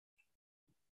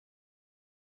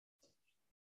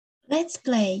Let's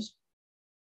play.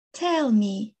 Tell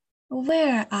me,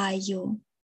 where are you?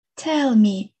 Tell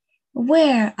me,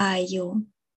 where are you?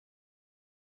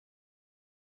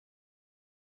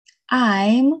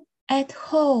 I'm at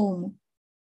home.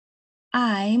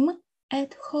 I'm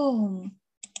at home.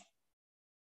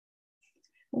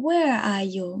 Where are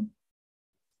you?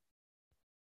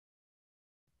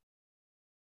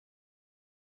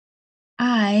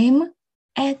 I'm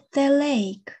at the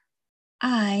lake.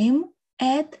 I'm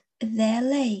at the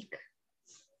lake.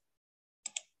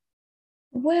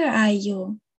 Where are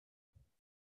you?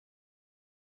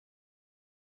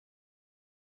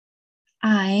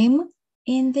 I'm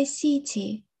in the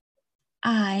city.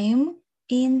 I'm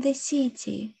in the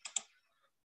city.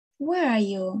 Where are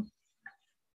you?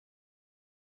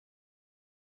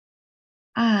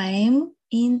 I'm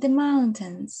in the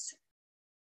mountains.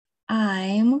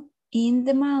 I'm in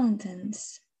the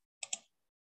mountains.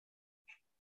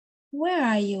 Where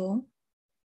are you?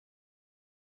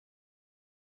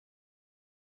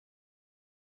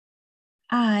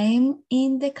 I'm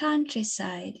in the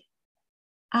countryside.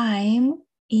 I'm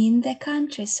in the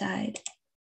countryside.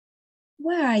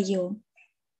 Where are you?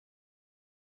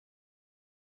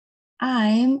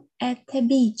 I'm at the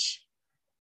beach.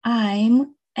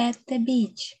 I'm at the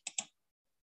beach.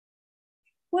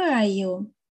 Where are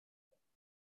you?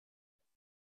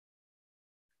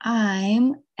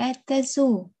 I'm at the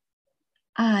zoo.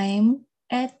 I'm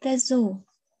at the zoo.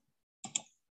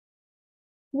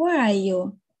 Where are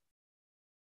you?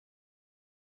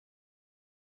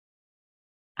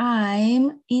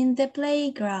 I'm in the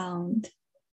playground.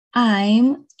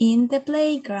 I'm in the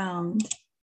playground.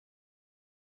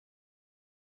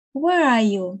 Where are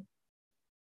you?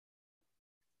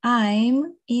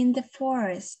 I'm in the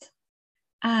forest.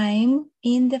 I'm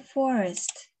in the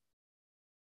forest.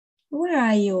 Where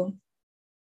are you?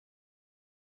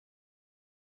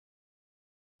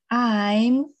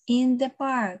 I'm in the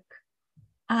park.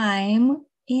 I'm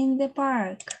in the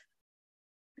park.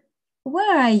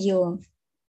 Where are you?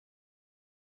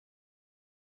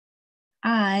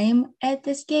 I'm at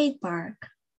the skate park.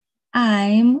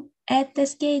 I'm at the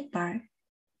skate park.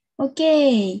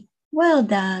 Okay, well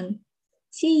done.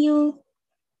 See you.